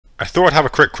I thought I'd have a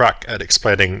quick crack at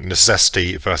explaining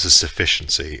necessity versus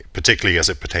sufficiency, particularly as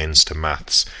it pertains to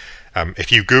maths.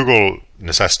 If you Google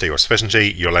necessity or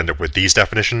sufficiency, you'll end up with these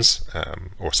definitions,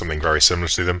 or something very similar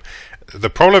to them. The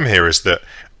problem here is that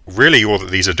really all that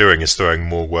these are doing is throwing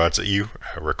more words at you: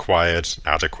 required,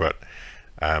 adequate.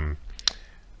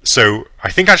 So I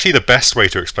think actually the best way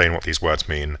to explain what these words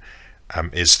mean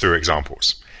is through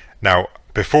examples. Now,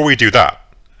 before we do that,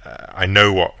 I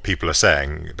know what people are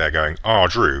saying. They're going, "Oh,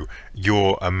 Drew,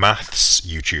 you're a maths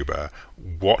YouTuber.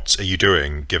 What are you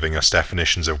doing giving us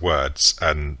definitions of words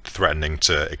and threatening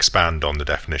to expand on the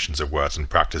definitions of words and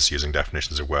practice using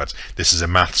definitions of words? This is a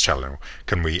maths channel.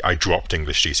 I dropped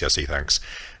English GCSE, thanks.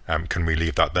 Can we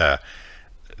leave that there?"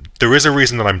 There is a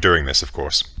reason that I'm doing this, of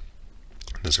course.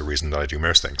 There's a reason that I do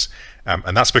most things,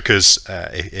 and that's because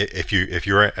if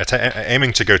you're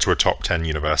aiming to go to a top 10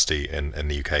 university in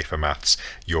the UK for maths,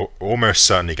 you're almost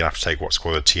certainly going to have to take what's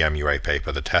called a TMUA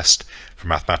paper, the test for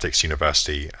mathematics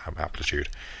university aptitude.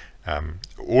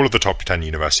 All of the top 10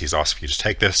 universities ask for you to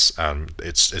take this.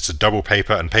 It's a double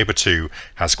paper, and paper 2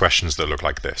 has questions that look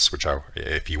like this, which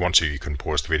if you want to, you can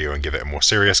pause the video and give it a more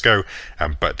serious go.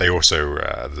 But they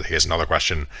also here's another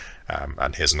question,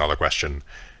 and here's another question.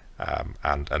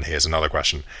 And here's another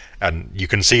question, and you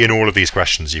can see in all of these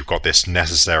questions you've got this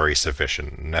necessary,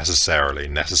 sufficient, necessarily,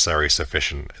 necessary,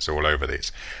 sufficient is all over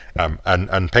these.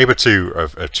 And paper 2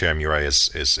 of TMUA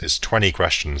is 20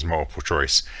 questions, multiple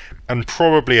choice, and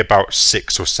probably about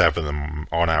 6 or 7 of them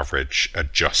on average are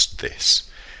just this.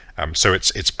 So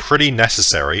it's pretty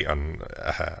necessary, and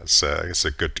it's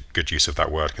a good use of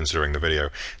that word considering the video.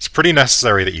 It's pretty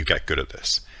necessary that you get good at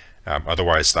this.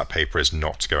 Otherwise that paper is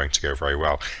not going to go very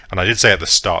well. And I did say at the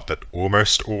start that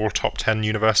almost all top 10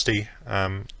 universities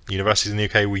in the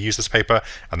UK will use this paper,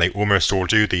 and they almost all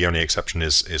do. The only exception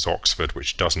is Oxford,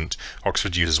 which doesn't.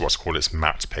 Oxford uses what's called its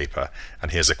MAT paper,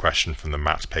 and here's a question from the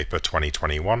MAT paper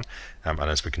 2021, and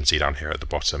as we can see down here at the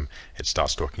bottom, it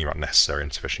starts talking about necessary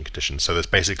and sufficient conditions, so there's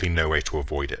basically no way to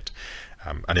avoid it.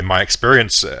 And in my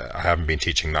experience, I haven't been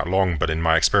teaching that long, but in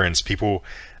my experience, people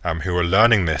who are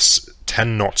learning this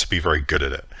tend not to be very good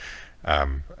at it,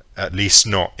 at least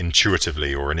not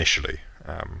intuitively or initially.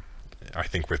 I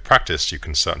think with practice you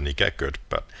can certainly get good,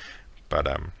 but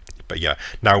yeah.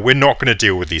 Now, we're not going to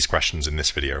deal with these questions in this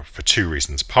video for 2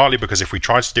 reasons. Partly because if we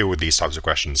try to deal with these types of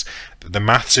questions, the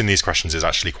maths in these questions is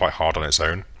actually quite hard on its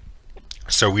own.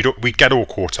 So we'd get all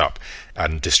caught up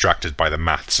and distracted by the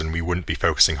maths, and we wouldn't be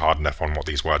focusing hard enough on what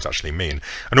these words actually mean.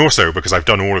 And also because I've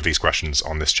done all of these questions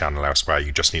on this channel elsewhere,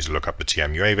 you just need to look up the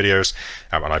TMUA videos,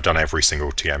 and I've done every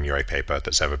single TMUA paper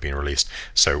that's ever been released,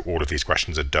 so all of these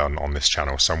questions are done on this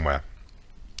channel somewhere.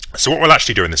 So what we'll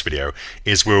actually do in this video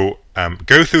is we'll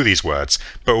go through these words,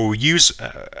 but we'll use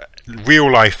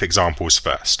real-life examples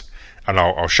first. And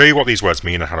I'll show you what these words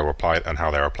mean and how to apply it and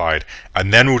how they're applied,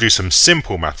 and then we'll do some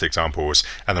simple math examples,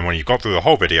 and then when you've got through the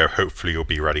whole video, hopefully you'll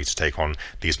be ready to take on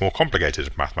these more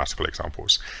complicated mathematical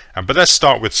examples. But let's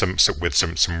start with some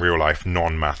real-life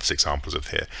non-maths examples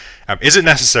of here. Is it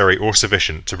necessary or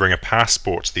sufficient to bring a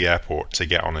passport to the airport to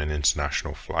get on an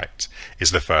international flight?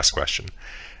 Is the first question.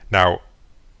 Now,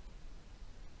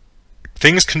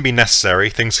 things can be necessary,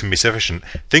 things can be sufficient,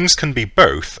 things can be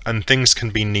both, and things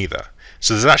can be neither.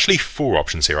 So there's actually 4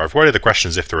 options here. I've worded the question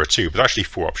as if there are 2, but there's actually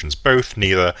 4 options: both,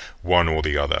 neither, one, or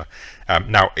the other.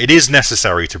 Now, it is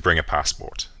necessary to bring a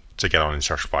passport to get on an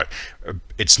international flight.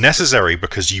 It's necessary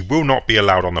because you will not be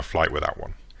allowed on the flight without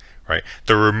one, right?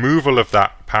 The removal of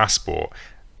that passport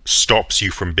stops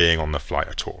you from being on the flight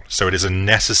at all. So it is a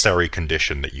necessary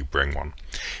condition that you bring one.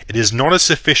 It is not a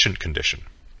sufficient condition,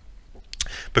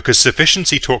 because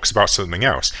sufficiency talks about something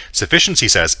else. Sufficiency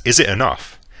says, is it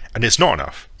enough? And it's not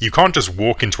enough. You can't just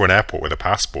walk into an airport with a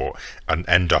passport and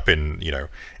end up in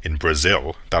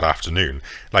Brazil that afternoon.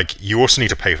 Like, you also need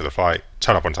to pay for the flight,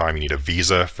 turn up on time, you need a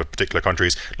visa for particular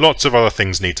countries. Lots of other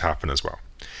things need to happen as well.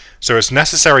 So it's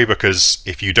necessary because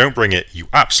if you don't bring it, you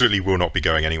absolutely will not be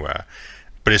going anywhere.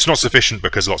 But it's not sufficient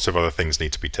because lots of other things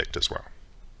need to be ticked as well.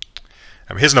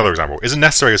 Here's another example. Is it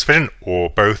necessary or sufficient, or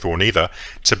both or neither,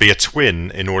 to be a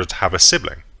twin in order to have a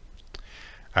sibling?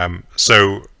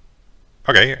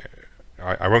 Okay,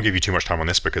 I won't give you too much time on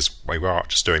this because we are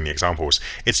just doing the examples.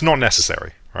 It's not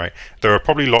necessary, right? There are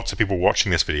probably lots of people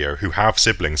watching this video who have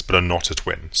siblings but are not a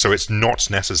twin, so it's not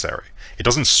necessary. It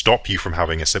doesn't stop you from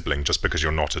having a sibling just because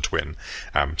you're not a twin.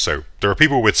 So there are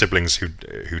people with siblings who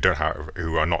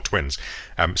are not twins.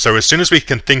 So as soon as we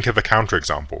can think of a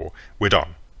counterexample, we're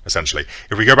done. Essentially,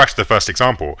 if we go back to the first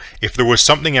example, if there was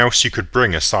something else you could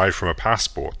bring aside from a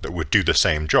passport that would do the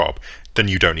same job, then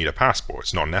you don't need a passport.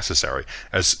 It's not necessary.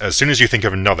 As soon as you think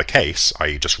of another case,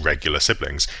 i.e. just regular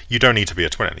siblings, you don't need to be a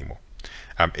twin anymore.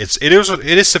 It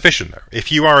is sufficient though.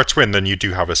 If you are a twin, then you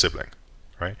do have a sibling,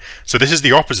 right? So this is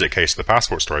the opposite case of the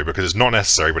passport story, because it's not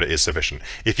necessary, but it is sufficient.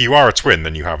 If you are a twin,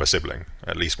 then you have a sibling,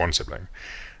 at least one sibling,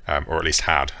 or at least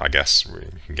had, I guess. We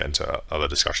can get into other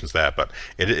discussions there, but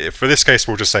for this case,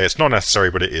 we'll just say it's not necessary,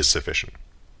 but it is sufficient.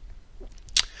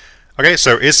 Okay,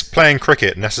 so is playing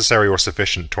cricket necessary or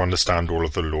sufficient to understand all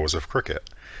of the laws of cricket?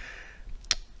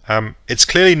 It's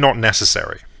clearly not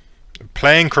necessary.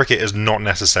 Playing cricket is not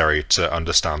necessary to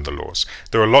understand the laws.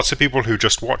 There are lots of people who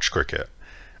just watch cricket,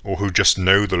 or who just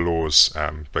know the laws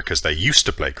because they used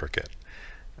to play cricket.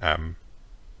 And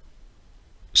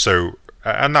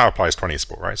that applies to any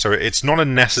sport, right? So it's not a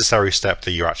necessary step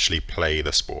that you actually play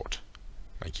the sport.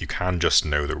 Like, you can just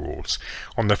know the rules.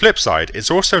 On the flip side, it's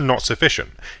also not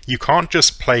sufficient. You can't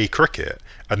just play cricket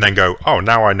and then go, oh,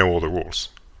 now I know all the rules.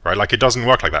 Right? Like, it doesn't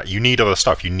work like that. You need other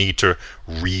stuff. You need to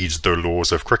read the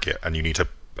laws of cricket, and you need to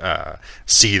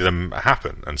see them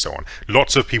happen, and so on.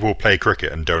 Lots of people play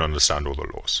cricket and don't understand all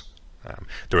the laws.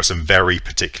 There are some very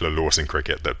particular laws in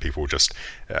cricket that people just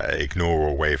ignore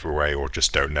or wave away or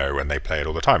just don't know, and they play it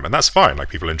all the time. And that's fine. Like,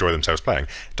 people enjoy themselves playing.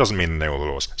 It doesn't mean they know all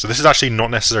the laws. So this is actually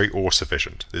not necessary or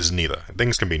sufficient. This is neither.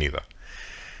 Things can be neither.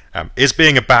 Is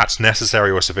being a bat necessary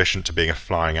or sufficient to being a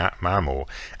flying mammal?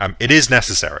 It is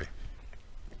necessary.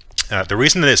 The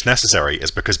reason that it's necessary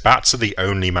is because bats are the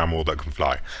only mammal that can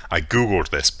fly. I googled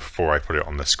this before I put it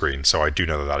on the screen, so I do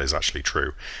know that that is actually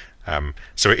true.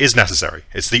 So it is necessary.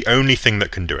 It's the only thing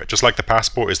that can do it. Just like the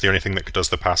passport is the only thing that does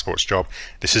the passport's job,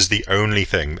 this is the only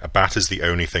thing. A bat is the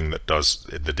only thing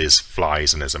that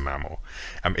flies and is a mammal.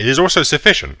 It is also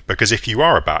sufficient, because if you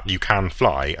are a bat, you can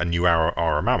fly, and you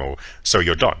are a mammal, so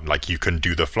you're done. Like, you can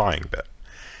do the flying bit.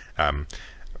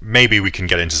 Maybe we can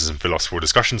get into some philosophical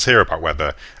discussions here about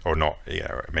whether or not,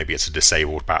 maybe it's a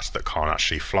disabled bat that can't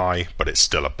actually fly, but it's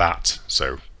still a bat,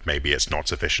 so maybe it's not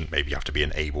sufficient. Maybe you have to be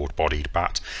an able-bodied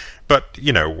bat. But,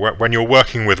 when you're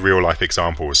working with real-life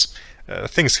examples,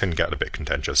 things can get a bit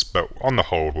contentious, but on the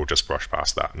whole, we'll just brush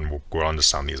past that, and we'll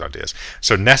understand these ideas.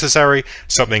 So necessary,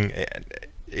 something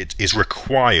it is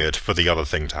required for the other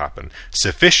thing to happen.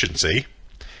 Sufficiency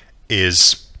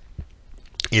is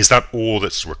that all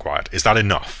that's required? Is that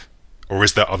enough? Or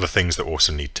is there other things that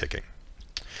also need ticking?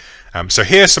 So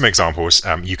here are some examples.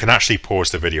 You can actually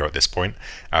pause the video at this point,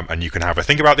 and you can have a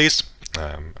think about these,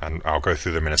 and I'll go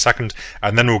through them in a second,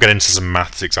 and then we'll get into some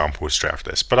maths examples straight after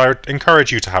this. But I would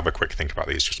encourage you to have a quick think about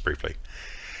these just briefly.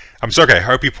 So okay, I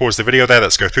hope you paused the video there.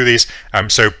 Let's go through these.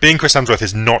 So being Chris Hemsworth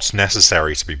is not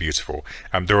necessary to be beautiful.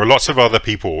 There are lots of other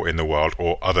people in the world,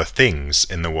 or other things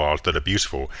in the world, that are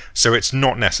beautiful, so it's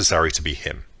not necessary to be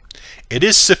him. It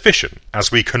is sufficient,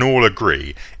 as we can all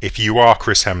agree, if you are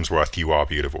Chris Hemsworth, you are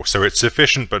beautiful. So it's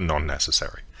sufficient but not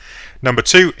necessary. Number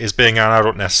 2, is being an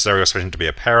adult necessary or sufficient to be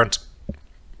a parent?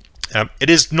 It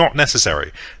is not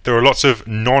necessary. There are lots of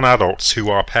non-adults who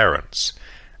are parents.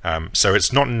 So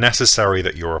it's not necessary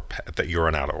that you're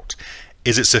an adult.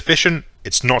 Is it sufficient?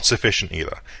 It's not sufficient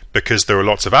either, because there are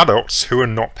lots of adults who are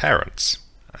not parents.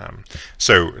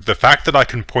 So the fact that I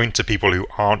can point to people who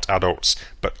aren't adults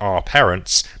but are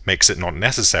parents makes it not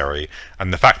necessary,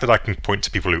 and the fact that I can point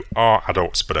to people who are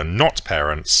adults but are not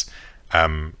parents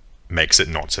makes it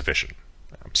not sufficient.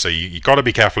 So you got to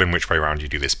be careful in which way around you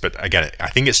do this, but again, I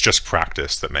think it's just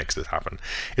practice that makes this happen.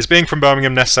 Is being from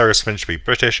Birmingham necessary or sufficient to be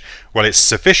British? Well, it's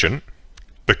sufficient,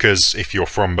 because if you're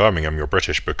from Birmingham, you're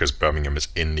British because Birmingham is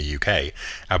in the UK,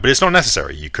 but it's not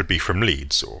necessary. You could be from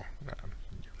Leeds or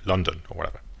London or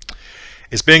whatever.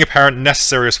 Is being a parent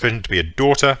necessary or sufficient to be a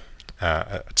daughter?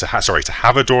 To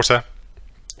have a daughter?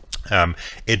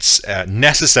 It's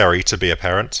necessary to be a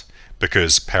parent,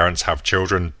 because parents have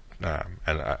children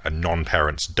and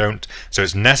non-parents don't. So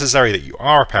it's necessary that you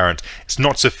are a parent. It's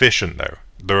not sufficient though.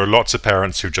 There are lots of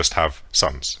parents who just have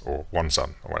sons, or one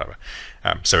son, or whatever.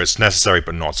 So it's necessary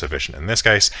but not sufficient in this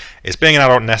case. Is being an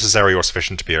adult necessary or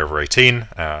sufficient to be over 18?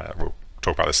 We'll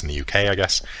talk about this in the UK, I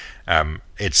guess.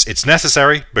 It's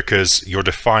necessary because you're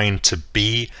defined to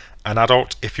be an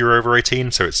adult if you're over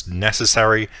 18, so it's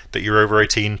necessary that you're over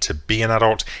 18 to be an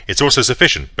adult. It's also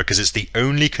sufficient because it's the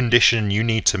only condition you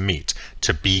need to meet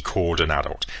to be called an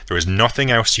adult. There is nothing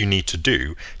else you need to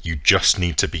do. You just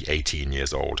need to be 18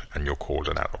 years old and you're called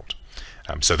an adult.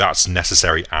 So that's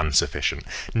necessary and sufficient.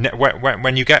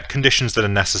 When you get conditions that are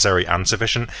necessary and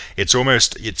sufficient, it's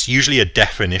usually a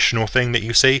definitional thing that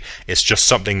you see. It's just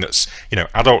something that's,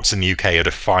 adults in the UK are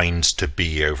defined to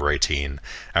be over 18.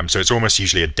 So it's almost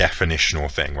usually a definitional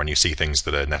thing when you see things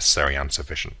that are necessary and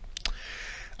sufficient.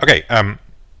 Okay,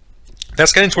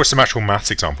 Let's get into some actual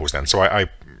maths examples then. So I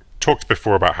talked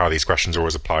before about how these questions are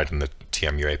always applied in the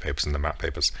TMUA papers and the math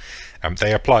papers.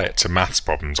 They apply it to maths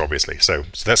problems, obviously. So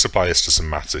let's apply this to some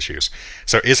maths issues.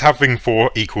 So is having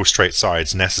 4 equal straight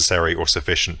sides necessary or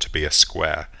sufficient to be a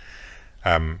square?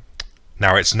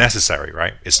 Now it's necessary,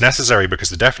 right? It's necessary because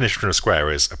the definition of a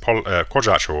square is a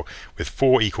quadrilateral with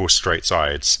 4 equal straight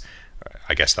sides.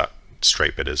 I guess that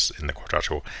straight bit is in the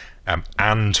quadrilateral,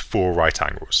 and 4 right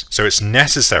angles. So it's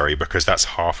necessary because that's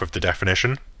half of the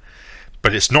definition,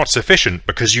 but it's not sufficient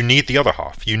because you need the other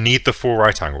half. You need the 4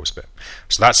 right angles bit.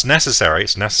 So that's necessary.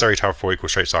 It's necessary to have 4 equal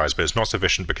straight sides, but it's not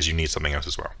sufficient because you need something else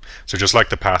as well. So just like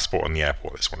the passport and the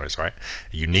airport, this one is, right?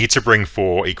 You need to bring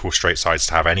 4 equal straight sides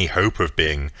to have any hope of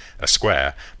being a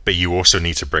square, but you also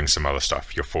need to bring some other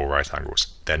stuff, your 4 right angles.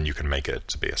 Then you can make it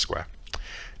to be a square.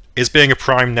 Is being a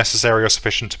prime necessary or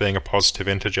sufficient to being a positive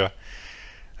integer?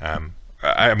 I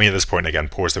mean, at this point, again,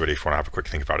 pause the video if you want to have a quick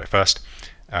think about it first.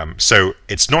 So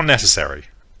it's not necessary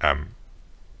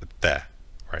there,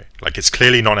 right? Like it's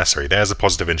clearly not necessary. There's a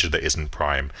positive integer that isn't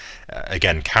prime.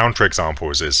 Again,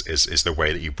 counterexamples is the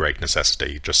way that you break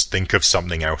necessity. Just think of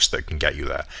something else that can get you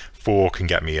there. 4 can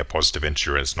get me a positive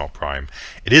integer and it's not prime.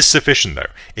 It is sufficient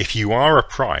though. If you are a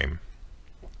prime,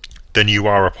 then you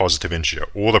are a positive integer.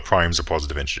 All the primes are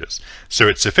positive integers. So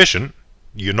it's sufficient.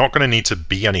 You're not going to need to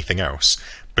be anything else,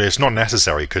 but it's not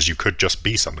necessary because you could just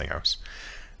be something else.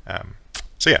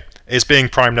 So yeah, is being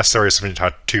prime necessary or sufficient to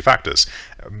have 2 factors?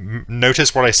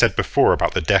 Notice what I said before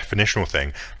about the definitional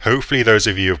thing. Hopefully those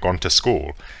of you who have gone to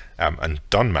school and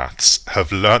done maths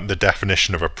have learnt the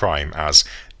definition of a prime as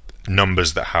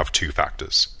numbers that have 2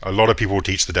 factors. A lot of people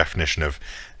teach the definition of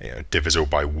divisible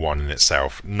by 1 in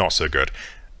itself. Not so good.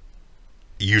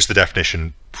 Use the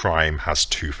definition prime has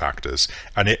 2 factors,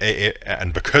 and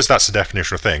and because that's the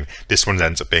definitional thing, this one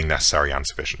ends up being necessary and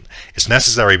sufficient. It's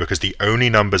necessary because the only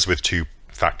numbers with 2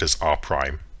 factors are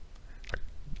prime. Like,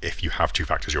 if you have 2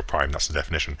 factors, you're prime. That's the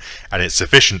definition, and it's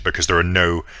sufficient because there are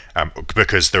no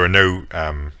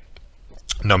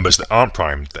numbers that aren't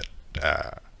prime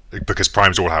because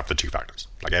primes all have the 2 factors,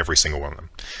 like every single one of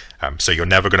them. So you're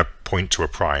never going to point to a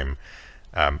prime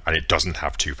and it doesn't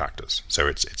have 2 factors, so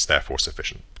it's therefore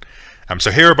sufficient. So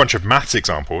here are a bunch of maths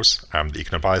examples that you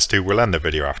can apply this to. We'll end the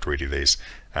video after we do these,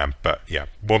 but yeah,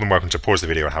 more than welcome to pause the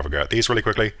video and have a go at these really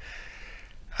quickly.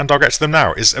 And I'll get to them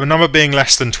now. Is a number being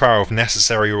less than 12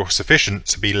 necessary or sufficient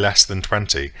to be less than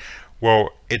 20?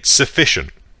 Well, it's sufficient.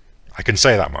 I can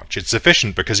say that much. It's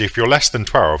sufficient because if you're less than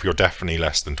 12, you're definitely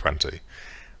less than 20.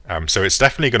 So it's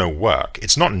definitely going to work.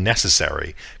 It's not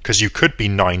necessary because you could be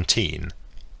 19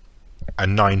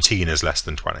 and 19 is less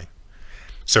than 20.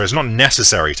 So it's not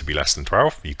necessary to be less than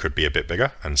 12. You could be a bit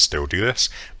bigger and still do this,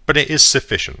 but it is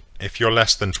sufficient. If you're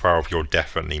less than 12, you'll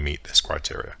definitely meet this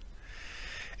criteria.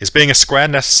 Is being a square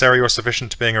necessary or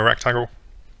sufficient to being a rectangle?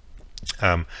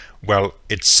 Well,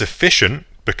 it's sufficient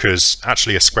because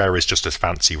actually a square is just a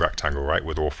fancy rectangle, right,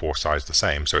 with all 4 sides the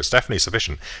same. So it's definitely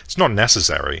sufficient. It's not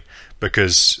necessary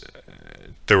because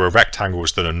there are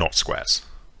rectangles that are not squares,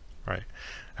 right?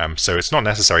 So it's not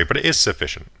necessary, but it is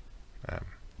sufficient.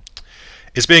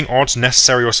 Is being odd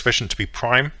necessary or sufficient to be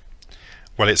prime?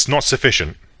 Well, it's not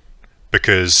sufficient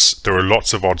because there are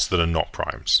lots of odds that are not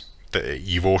primes.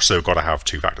 You've also got to have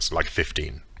 2 factors, like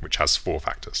 15, which has 4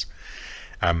 factors.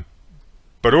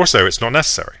 But also it's not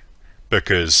necessary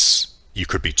because you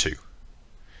could be 2.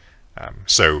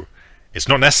 So it's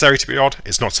not necessary to be odd,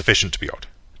 it's not sufficient to be odd.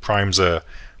 Primes are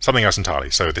something else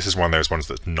entirely, so this is one of those ones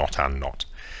that's not and not.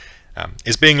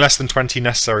 Is being less than 20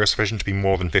 necessary or sufficient to be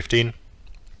more than 15?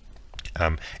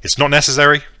 It's not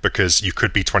necessary because you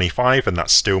could be 25 and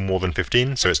that's still more than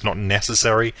 15, so it's not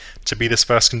necessary to be this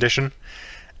first condition.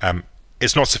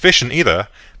 It's not sufficient either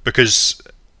because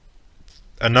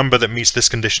a number that meets this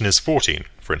condition is 14,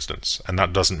 for instance, and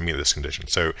that doesn't meet this condition.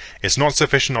 So it's not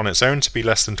sufficient on its own to be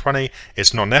less than 20.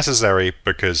 It's not necessary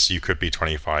because you could be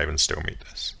 25 and still meet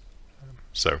this.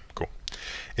 So cool.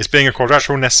 Is being a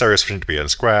quadrilateral necessary or sufficient to be a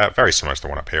square? Very similar to the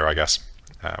one up here, I guess.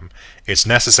 It's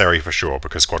necessary for sure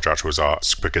because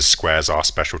squares are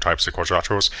special types of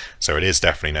quadrilaterals, so it is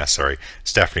definitely necessary.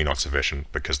 It's definitely not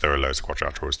sufficient because there are loads of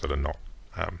quadrilaterals that are not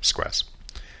squares.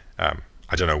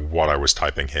 I don't know what I was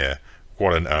typing here.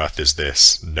 What on earth is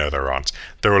this? No, there aren't.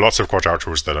 There are lots of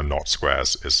quadrilaterals that are not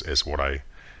squares is what I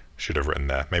should have written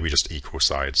there. Maybe just equal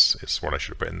sides is what I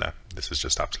should have written there. This is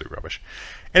just absolute rubbish.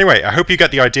 Anyway, I hope you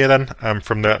get the idea then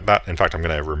from that. In fact, I'm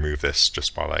going to remove this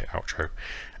just while I outro.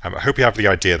 I hope you have the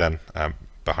idea then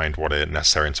behind what a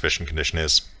necessary and sufficient condition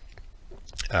is.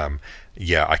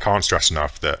 Yeah, I can't stress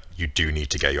enough that you do need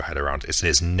to get your head around it. It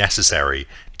is necessary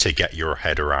to get your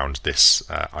head around this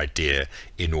idea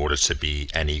in order to be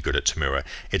any good at TMUA.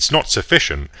 It's not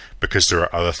sufficient because there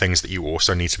are other things that you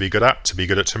also need to be good at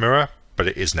TMUA, but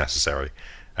it is necessary.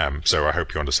 So I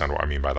hope you understand what I mean by that.